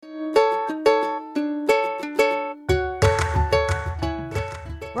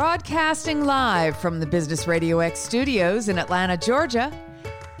Broadcasting live from the Business Radio X studios in Atlanta, Georgia,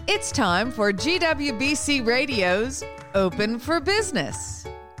 it's time for GWBC Radio's Open for Business.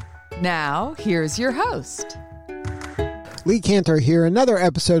 Now, here's your host. Lee Cantor here, another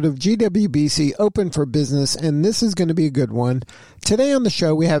episode of GWBC Open for Business, and this is going to be a good one. Today on the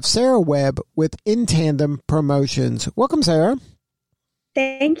show, we have Sarah Webb with In Tandem Promotions. Welcome, Sarah.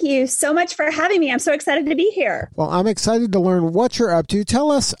 Thank you so much for having me. I'm so excited to be here. Well, I'm excited to learn what you're up to.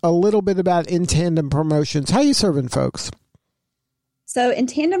 Tell us a little bit about In Tandem Promotions. How are you serving folks? So In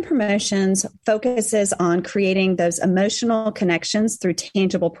Tandem Promotions focuses on creating those emotional connections through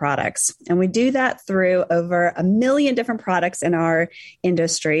tangible products. And we do that through over 1 million different products in our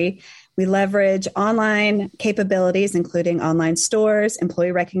industry. We leverage online capabilities, including online stores,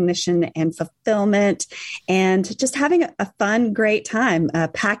 employee recognition and fulfillment, and just having a fun, great time,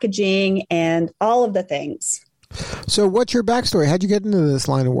 packaging and all of the things. So what's your backstory? How'd you get into this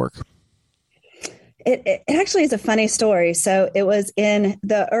line of work? It actually is a funny story. So it was in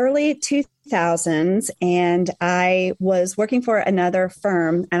the early 2000s, and I was working for another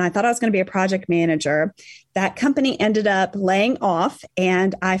firm, and I thought I was going to be a project manager. That company ended up laying off,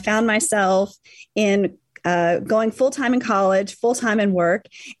 and I found myself in going full-time in college, full-time in work,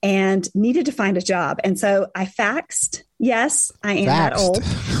 and needed to find a job. And so I faxed. Yes, I am that old.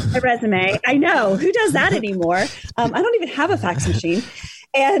 My resume. I know. Who does that anymore? I don't even have a fax machine.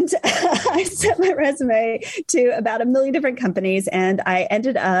 And I sent my resume to about 1 million different companies, and I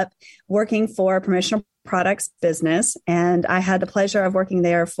ended up working for a promotional products business. And I had the pleasure of working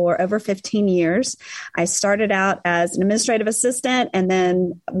there for over 15 years. I started out as an administrative assistant and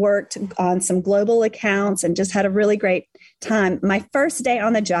then worked on some global accounts and just had a really great time. My first day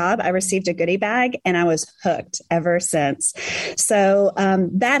on the job, I received a goodie bag and I was hooked ever since. So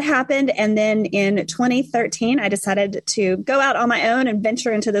that happened. And then in 2013, I decided to go out on my own and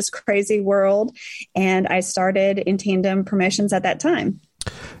venture into this crazy world. And I started In Tandem Promotions at that time.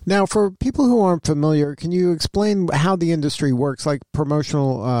 Now, for people who aren't familiar, can you explain how the industry works, like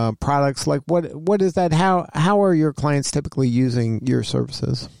promotional products? Like what is that? How are your clients typically using your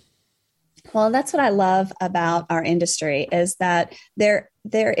services? Well, that's what I love about our industry is that there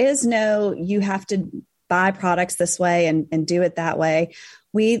is no, you have to buy products this way and do it that way.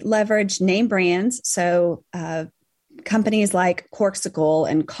 We leverage name brands. So companies like Corkcicle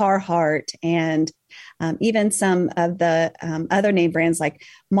and Carhartt and even some of the other name brands like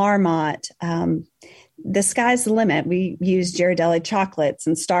Marmot. The sky's the limit. We use Ghirardelli chocolates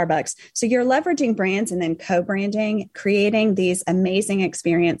and Starbucks. So you're leveraging brands and then co-branding, creating these amazing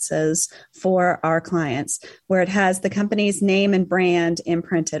experiences for our clients where it has the company's name and brand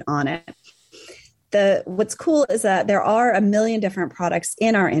imprinted on it. What's cool is that there are 1 million different products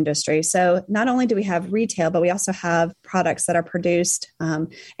in our industry. So not only do we have retail, but we also have products that are produced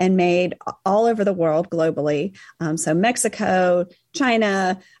and made all over the world globally. So Mexico,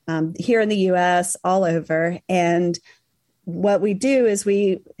 China, here in the US, all over. And what we do is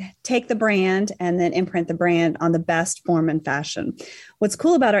we take the brand and then imprint the brand on the best form and fashion. What's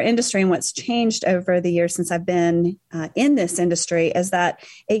cool about our industry and what's changed over the years since I've been in this industry is that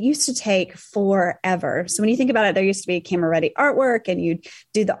it used to take forever. So when you think about it, there used to be camera ready artwork and you'd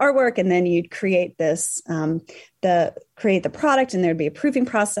do the artwork and then you'd create this, create the product and there'd be a proofing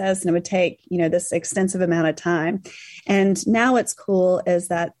process and it would take, this extensive amount of time. And now what's cool is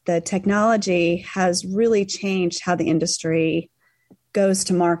that the technology has really changed how the industry goes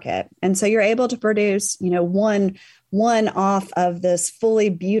to market. And so you're able to produce, one off of this fully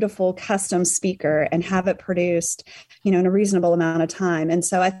beautiful custom speaker and have it produced, in a reasonable amount of time. And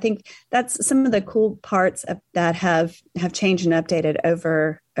so I think that's some of the cool parts that have changed and updated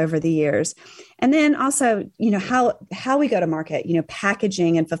over the years. And then also, how we go to market,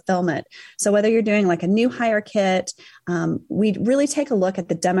 packaging and fulfillment. So whether you're doing like a new hire kit, we really take a look at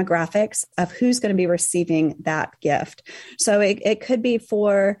the demographics of who's going to be receiving that gift. So it could be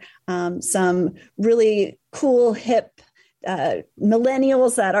for some really cool, hip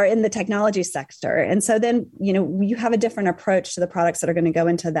millennials that are in the technology sector. And so then, you have a different approach to the products that are going to go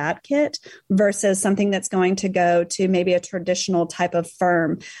into that kit versus something that's going to go to maybe a traditional type of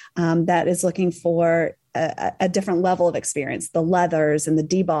firm that is looking for a different level of experience, the leathers and the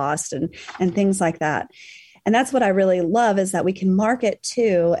debossed and things like that. And that's what I really love is that we can market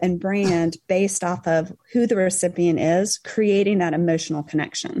to and brand based off of who the recipient is, creating that emotional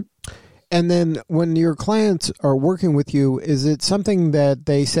connection. And then when your clients are working with you, is it something that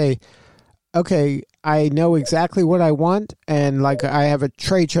they say, okay, I know exactly what I want, and like I have a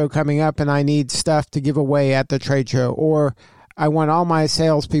trade show coming up and I need stuff to give away at the trade show, or I want all my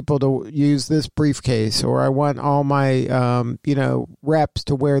salespeople to use this briefcase, or I want all my, reps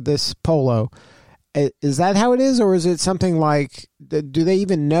to wear this polo. Is that how it is? Or is it something like, do they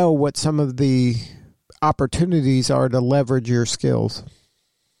even know what some of the opportunities are to leverage your skills?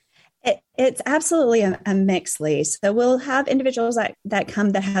 It's absolutely a mix, Lee. So we'll have individuals that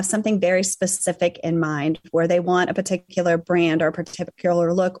come that have something very specific in mind, where they want a particular brand or a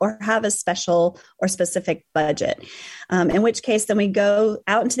particular look, or have a special or specific budget. In which case, then we go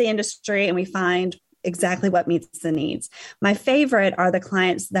out into the industry and we find exactly what meets the needs. My favorite are the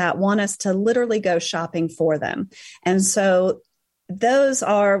clients that want us to literally go shopping for them. And so those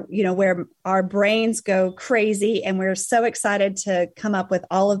are, where our brains go crazy, and we're so excited to come up with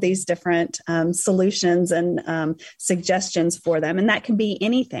all of these different solutions and suggestions for them. And that can be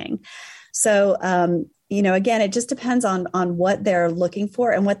anything. So, again, it just depends on what they're looking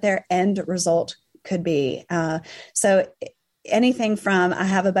for and what their end result could be. So anything from, I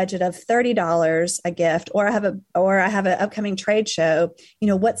have a budget of $30 a gift, or I have an upcoming trade show,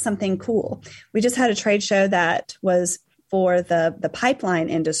 what's something cool? We just had a trade show that was for the pipeline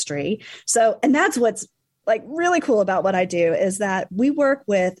industry. So, and that's what's like really cool about what I do, is that we work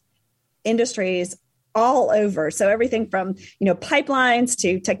with industries all over. So everything from, pipelines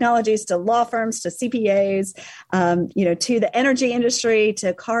to technologies to law firms to CPAs, to the energy industry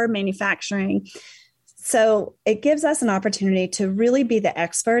to car manufacturing. So it gives us an opportunity to really be the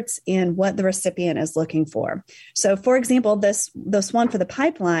experts in what the recipient is looking for. So, for example, this one for the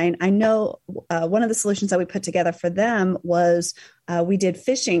pipeline, I know one of the solutions that we put together for them was we did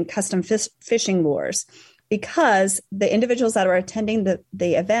custom fishing lures, because the individuals that were attending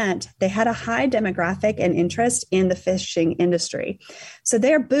the event, they had a high demographic and interest in the fishing industry. So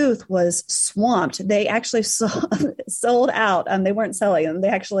their booth was swamped. They actually sold out. They weren't selling them. They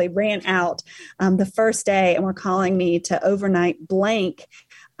actually ran out the first day and were calling me to overnight blank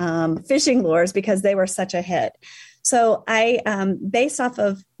fishing lures because they were such a hit. So I, based off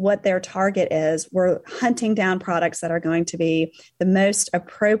of what their target is, we're hunting down products that are going to be the most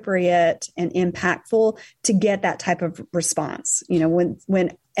appropriate and impactful to get that type of response.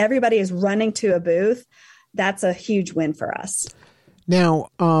 When everybody is running to a booth, that's a huge win for us. Now,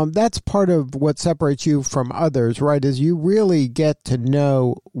 that's part of what separates you from others, right? Is you really get to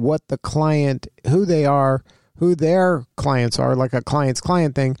know what the client, who they are, who their clients are, like a client's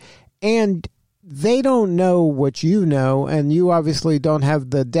client thing, and they don't know what you know, and you obviously don't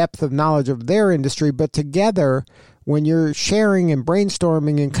have the depth of knowledge of their industry, but together, when you're sharing and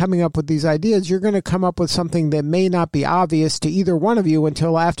brainstorming and coming up with these ideas, you're going to come up with something that may not be obvious to either one of you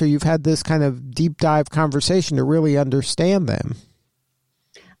until after you've had this kind of deep dive conversation to really understand them.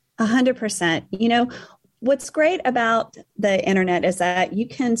 100%. What's great about the internet is that you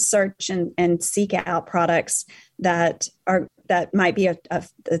can search and seek out products that might be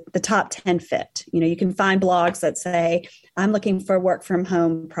the top 10 fit. You can find blogs that say, I'm looking for work from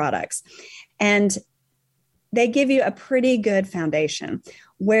home products. And they give you a pretty good foundation.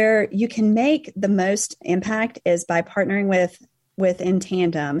 Where you can make the most impact is by partnering with In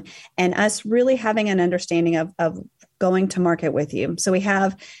Tandem, and us really having an understanding of going to market with you. So we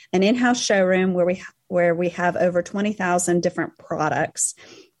have an in-house showroom where we have over 20,000 different products,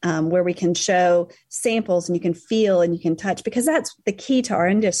 where we can show samples and you can feel and you can touch, because that's the key to our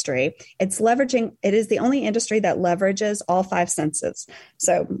industry. It is the only industry that leverages all five senses.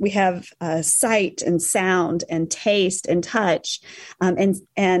 So we have sight and sound and taste and touch,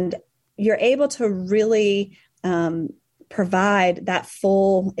 and you're able to really provide that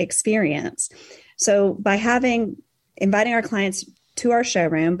full experience. So by inviting our clients to our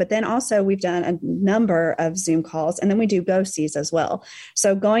showroom, but then also we've done a number of Zoom calls, and then we do go-sees as well.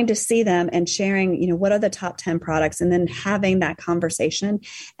 So going to see them and sharing, what are the top 10 products, and then having that conversation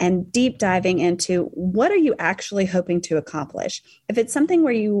and deep diving into what are you actually hoping to accomplish. If it's something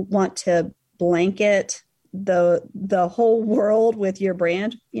where you want to blanket the whole world with your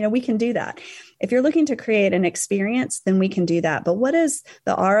brand, we can do that. If you're looking to create an experience, then we can do that. But what is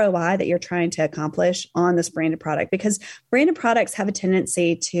the ROI that you're trying to accomplish on this branded product? Because branded products have a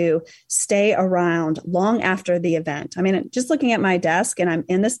tendency to stay around long after the event. I mean, just looking at my desk, and I'm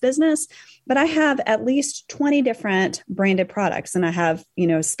in this business, but I have at least 20 different branded products. And I have,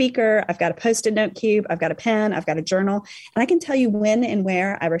 a speaker, I've got a Post-it note cube, I've got a pen, I've got a journal, and I can tell you when and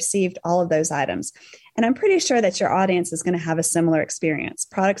where I received all of those items. And I'm pretty sure that your audience is going to have a similar experience.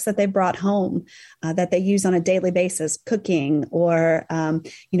 Products that they brought home, that they use on a daily basis, cooking, or,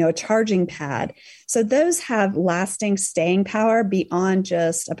 a charging pad. So those have lasting staying power beyond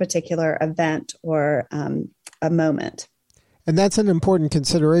just a particular event or a moment. And that's an important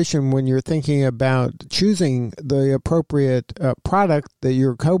consideration when you're thinking about choosing the appropriate product that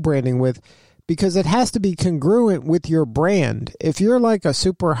you're co-branding with, because it has to be congruent with your brand. If you're like a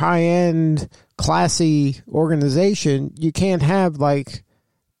super high-end, classy organization, you can't have like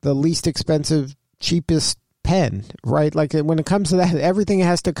the least expensive, cheapest pen, right? Like when it comes to that, everything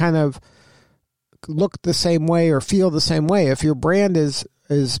has to kind of look the same way or feel the same way. If your brand is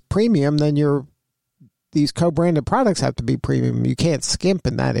premium, then these co-branded products have to be premium. You can't skimp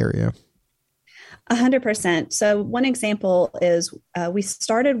in that area. 100%. So one example is we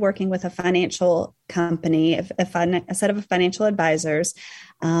started working with a financial company, a set of financial advisors,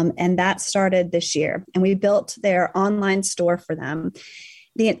 and that started this year. And we built their online store for them.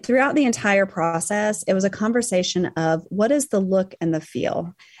 Throughout the entire process, it was a conversation of what is the look and the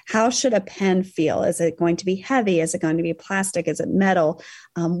feel? How should a pen feel? Is it going to be heavy? Is it going to be plastic? Is it metal?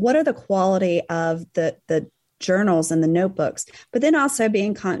 What are the quality of the journals and the notebooks? But then also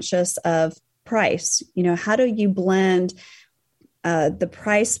being conscious of price. How do you blend the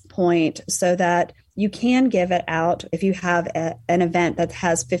price point so that you can give it out if you have an event that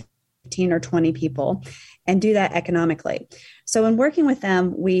has 15 or 20 people, and do that economically? So in working with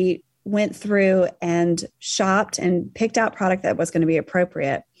them, we went through and shopped and picked out product that was going to be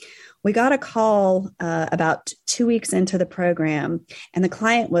appropriate. We got a call about 2 weeks into the program, and the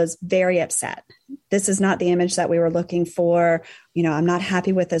client was very upset. This is not the image that we were looking for. I'm not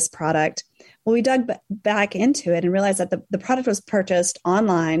happy with this product. Well, we dug back into it and realized that the product was purchased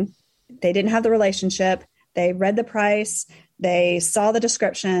online. They didn't have the relationship. They read the price, they saw the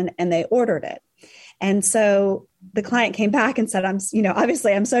description, and they ordered it. And so the client came back and said,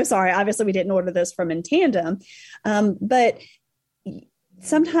 obviously, I'm so sorry. Obviously, we didn't order this from Intandem. But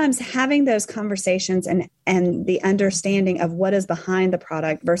sometimes having those conversations and the understanding of what is behind the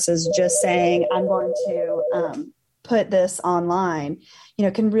product versus just saying, I'm going to put this online,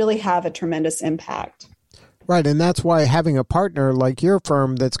 can really have a tremendous impact. Right. And that's why having a partner like your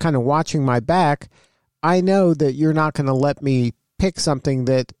firm that's kind of watching my back, I know that you're not going to let me pick something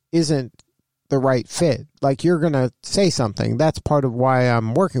that isn't the right fit. Like you're going to say something. That's part of why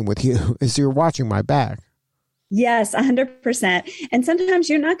I'm working with you, is you're watching my back. Yes, 100%. And sometimes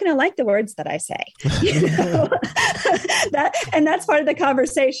you're not going to like the words that I say, and that's part of the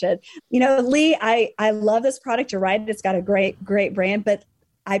conversation. Lee, I love this product. You're right. It's got a great brand, but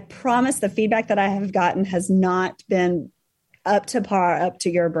I promise the feedback that I have gotten has not been up to par, up to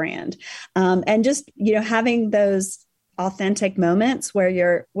your brand. And just, having those authentic moments where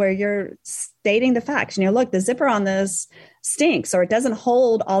you're stating the facts. Look, the zipper on this stinks, or it doesn't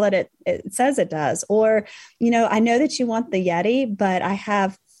hold all that it says it does. Or, I know that you want the Yeti, but I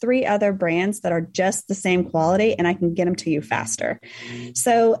have 3 other brands that are just the same quality and I can get them to you faster.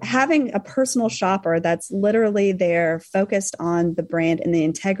 So having a personal shopper that's literally there focused on the brand and the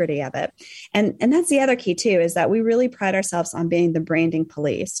integrity of it. And that's the other key too, is that we really pride ourselves on being the branding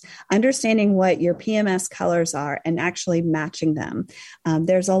police, understanding what your PMS colors are and actually matching them.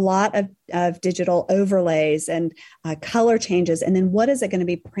 There's a lot of digital overlays and color changes. And then what is it going to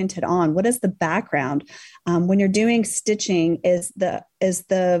be printed on? What is the background? When you're doing stitching, is the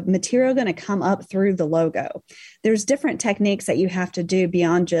material going to come up through the logo? There's different techniques that you have to do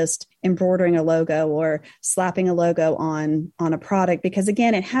beyond just embroidering a logo or slapping a logo on a product, because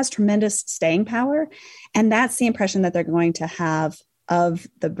again, it has tremendous staying power. And that's the impression that they're going to have of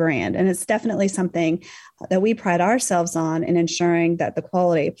the brand. And it's definitely something that we pride ourselves on in ensuring that the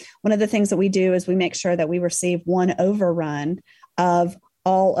quality. One of the things that we do is we make sure that we receive one overrun of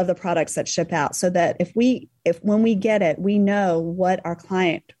all of the products that ship out, so that if when we get it, we know what our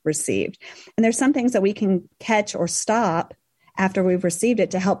client received. And there's some things that we can catch or stop after we've received it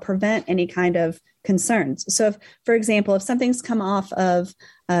to help prevent any kind of concerns. So if, for example, if something's come off of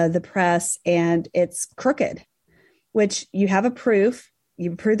the press and it's crooked, which you have you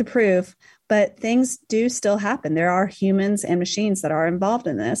prove the proof, but things do still happen. There are humans and machines that are involved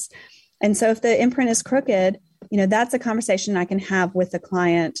in this. And so if the imprint is crooked, that's a conversation I can have with the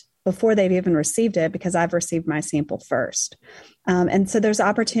client before they've even received it, because I've received my sample first. And so there's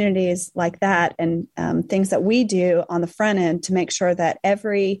opportunities like that and things that we do on the front end to make sure that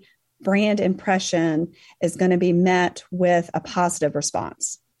every brand impression is going to be met with a positive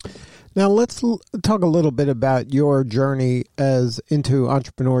response. Now let's talk a little bit about your journey into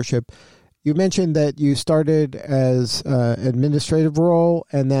entrepreneurship. You mentioned that you started as an administrative role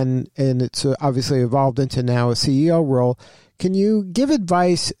and it's obviously evolved into now a CEO role. Can you give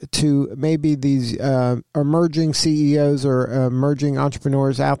advice to maybe these emerging CEOs or emerging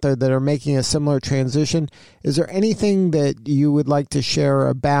entrepreneurs out there that are making a similar transition? Is there anything that you would like to share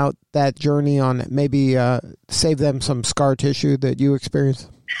about that journey on maybe save them some scar tissue that you experienced?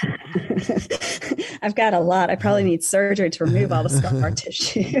 I've got a lot. I probably need surgery to remove all the scar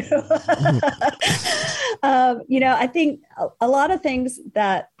tissue. I think a lot of things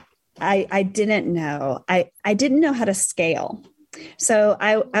that I didn't know. I didn't know how to scale. So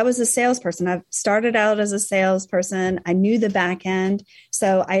I was a salesperson. I started out as a salesperson. I knew the back end.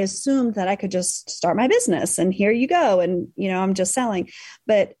 So I assumed that I could just start my business and here you go. And, I'm just selling.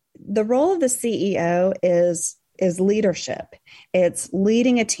 But the role of the CEO is leadership. It's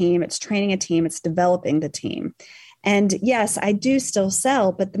leading a team. It's training a team. It's developing the team. And yes, I do still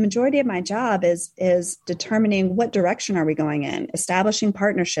sell, but the majority of my job is determining what direction are we going in, establishing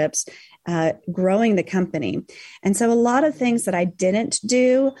partnerships, growing the company. And so a lot of things that I didn't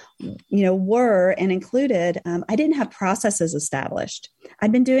do, were and included, I didn't have processes established.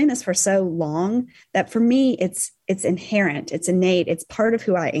 I've been doing this for so long that for me, it's inherent, it's innate, it's part of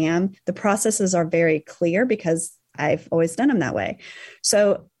who I am. The processes are very clear because I've always done them that way.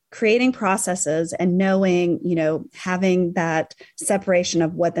 So creating processes and knowing, having that separation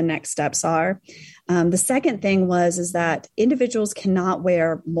of what the next steps are. The second thing is that individuals cannot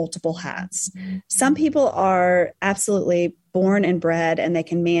wear multiple hats. Some people are absolutely born and bred and they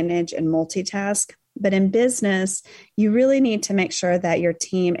can manage and multitask. But in business, you really need to make sure that your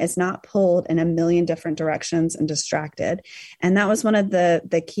team is not pulled in a million different directions and distracted. And that was one of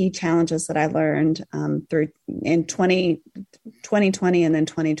the key challenges that I learned through in 2020 and then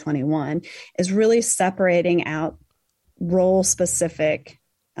 2021 is really separating out role-specific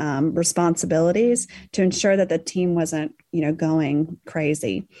responsibilities to ensure that the team wasn't, going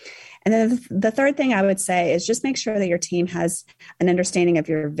crazy. And then the third thing I would say is just make sure that your team has an understanding of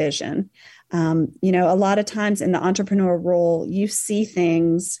your vision. A lot of times in the entrepreneur role, you see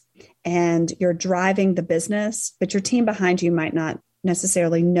things and you're driving the business, but your team behind you might not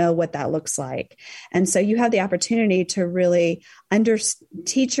necessarily know what that looks like. And so you have the opportunity to really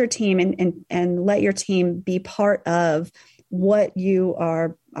teach your team and let your team be part of what you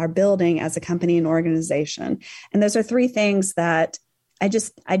are building as a company and organization. And those are three things that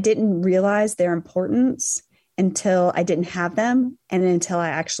I didn't realize their importance until I didn't have them and until I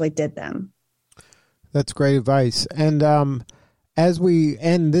actually did them. That's great advice. And as we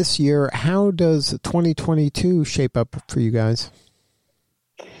end this year, how does 2022 shape up for you guys?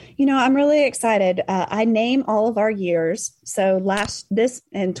 I'm really excied. I name all of our years. So this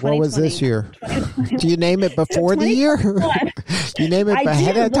in 2020. What was this year? Do you name it before the year? Do you name it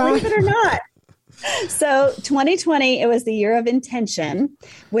ahead of time? Believe it or not. So 2020, it was the year of intention,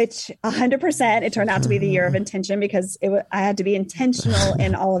 which 100%, it turned out to be the year of intention because I had to be intentional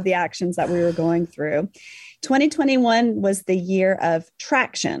in all of the actions that we were going through. 2021 was the year of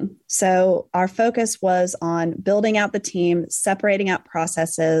traction. So our focus was on building out the team, separating out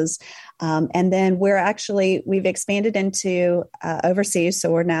processes. And then we've expanded into overseas. So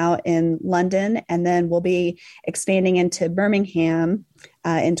we're now in London, and then we'll be expanding into Birmingham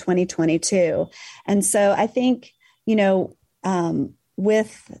in 2022. And so I think,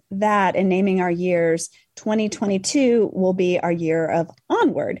 with that and naming our years, 2022 will be our year of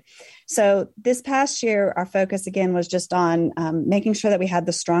onward. So this past year, our focus again was just on making sure that we had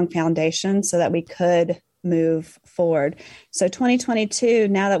the strong foundation so that we could move forward. So 2022,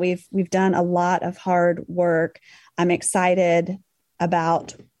 now that we've done a lot of hard work, I'm excited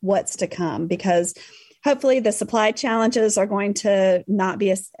about what's to come because hopefully the supply challenges are going to not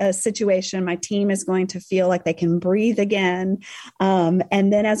be a situation. My team is going to feel like they can breathe again. And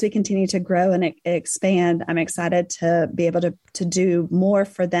then as we continue to grow and expand, I'm excited to be able to do more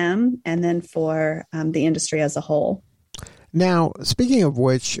for them and then for the industry as a whole. Now, speaking of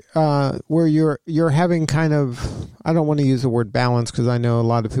which, where you're having kind of, I don't want to use the word balance because I know a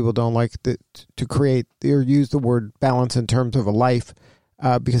lot of people don't like to create or use the word balance in terms of a life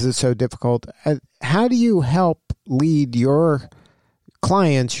because it's so difficult. How do you help lead your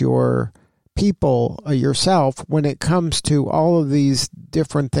clients, your people, yourself when it comes to all of these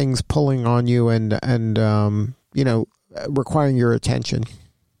different things pulling on you and requiring your attention?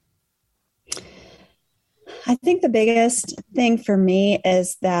 I think the biggest thing for me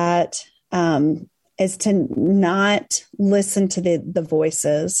is that is to not listen to the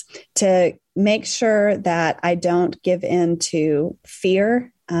voices, to make sure that I don't give in to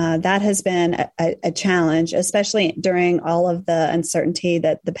fear. That has been a challenge, especially during all of the uncertainty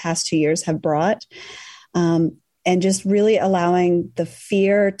that the past 2 years have brought. And just really allowing the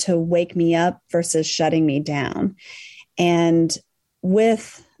fear to wake me up versus shutting me down. And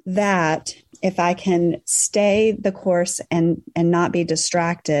with that, if I can stay the course and not be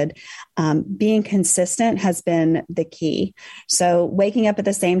distracted, being consistent has been the key. So waking up at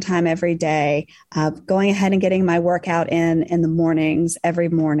the same time every day, going ahead and getting my workout in the mornings, every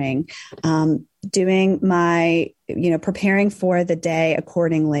morning, doing my, preparing for the day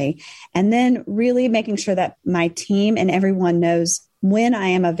accordingly, and then really making sure that my team and everyone knows when I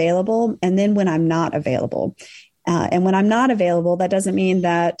am available and then when I'm not available. And when I'm not available, that doesn't mean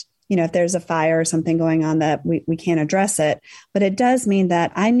that, if there's a fire or something going on that we can't address it, but it does mean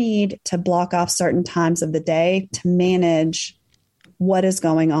that I need to block off certain times of the day to manage what is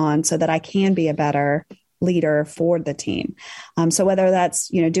going on so that I can be a better leader for the team. So whether that's,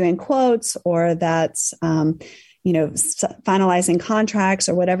 doing quotes or that's, finalizing contracts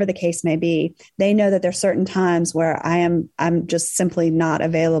or whatever the case may be, they know that there's certain times where I'm just simply not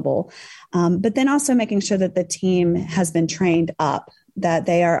available. But then also making sure that the team has been trained up, that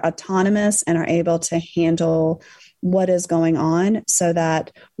they are autonomous and are able to handle what is going on so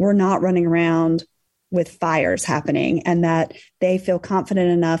that we're not running around with fires happening, and that they feel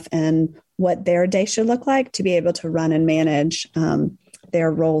confident enough in what their day should look like to be able to run and manage their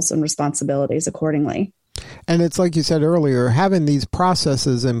roles and responsibilities accordingly. And it's like you said earlier, having these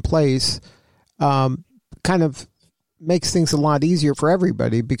processes in place kind of makes things a lot easier for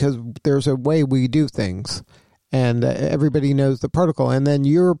everybody because there's a way we do things and everybody knows the protocol. And then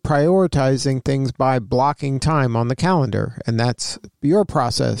you're prioritizing things by blocking time on the calendar. And that's your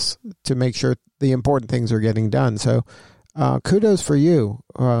process to make sure the important things are getting done. So kudos for you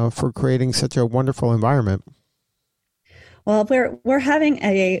for creating such a wonderful environment. Well, we're having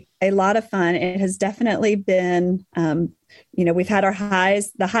a lot of fun. It has definitely been, we've had our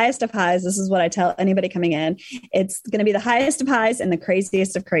highs, the highest of highs. This is what I tell anybody coming in. It's going to be the highest of highs and the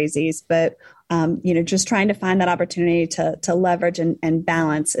craziest of crazies. But, just trying to find that opportunity to leverage and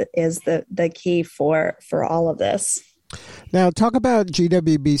balance is the key for all of this. Now, talk about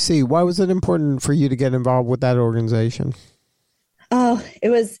GWBC. Why was it important for you to get involved with that organization? Oh,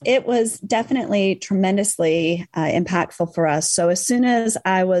 it was definitely tremendously impactful for us. So as soon as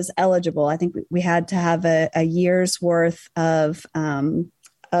I was eligible, I think we had to have a year's worth of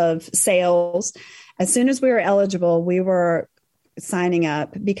sales. As soon as we were eligible, we were signing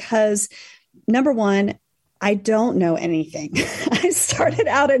up because, number one, I don't know anything. I started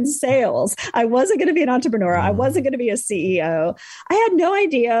out in sales. I wasn't going to be an entrepreneur. I wasn't going to be a CEO. I had no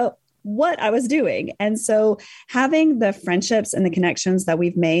idea what I was doing. And so having the friendships and the connections that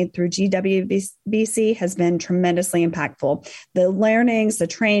we've made through GWBC has been tremendously impactful. The learnings, the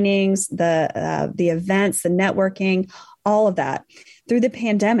trainings, the events, the networking, all of that. Through the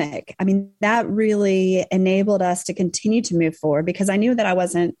pandemic, that really enabled us to continue to move forward because I knew that I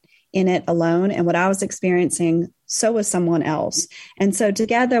wasn't in it alone, and what I was experiencing, so was someone else. And so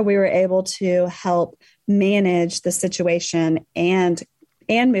together we were able to help manage the situation and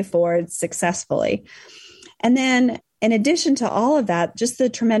move forward successfully. And then in addition to all of that, just the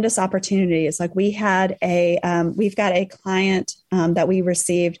tremendous opportunities, like we've got a client that we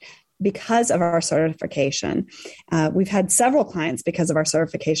received because of our certification. We've had several clients because of our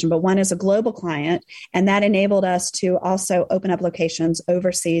certification, but one is a global client, and that enabled us to also open up locations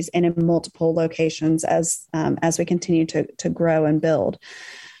overseas and in multiple locations as we continue to grow and build.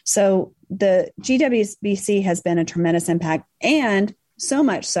 So the GWBC has been a tremendous impact, and so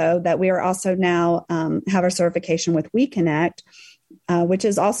much so that we are also now have our certification with WeConnect, which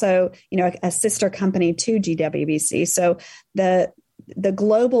is also a sister company to GWBC. So the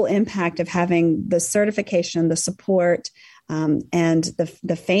global impact of having the certification, the support, and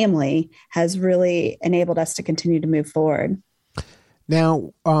the family has really enabled us to continue to move forward.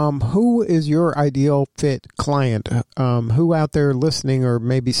 Now, who is your ideal fit client? Who out there listening, or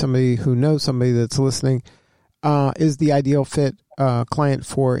maybe somebody who knows somebody that's listening, is the ideal fit client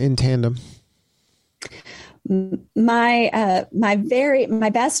for In Tandem? My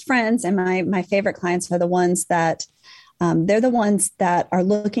best friends and my favorite clients are the ones that they're the ones that are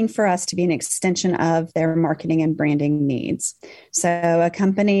looking for us to be an extension of their marketing and branding needs. So a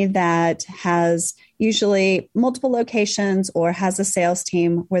company that has usually multiple locations or has a sales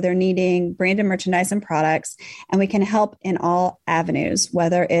team where they're needing branded merchandise and products, and we can help in all avenues,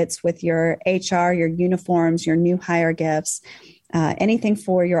 whether it's with your HR, your uniforms, your new hire gifts, anything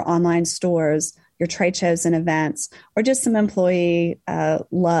for your online stores, your trade shows and events, or just some employee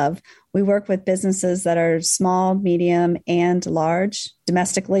love. We work with businesses that are small, medium, and large,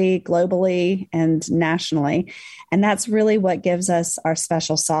 domestically, globally, and nationally. And that's really what gives us our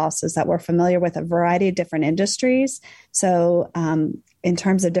special sauce, is that we're familiar with a variety of different industries. So in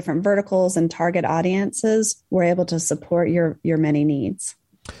terms of different verticals and target audiences, we're able to support your many needs.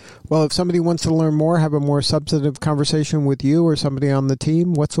 Well, if somebody wants to learn more, have a more substantive conversation with you or somebody on the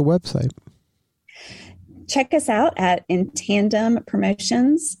team, what's the website? Check us out at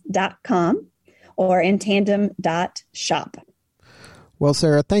intandempromotions.com or intandem.shop. Well,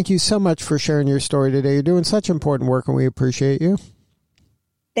 Sarah, thank you so much for sharing your story today. You're doing such important work, and we appreciate you.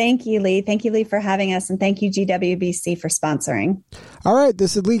 Thank you, Lee. Thank you, Lee, for having us, and thank you, GWBC, for sponsoring. All right,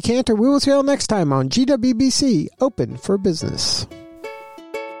 this is Lee Cantor. We will see you all next time on GWBC Open for Business.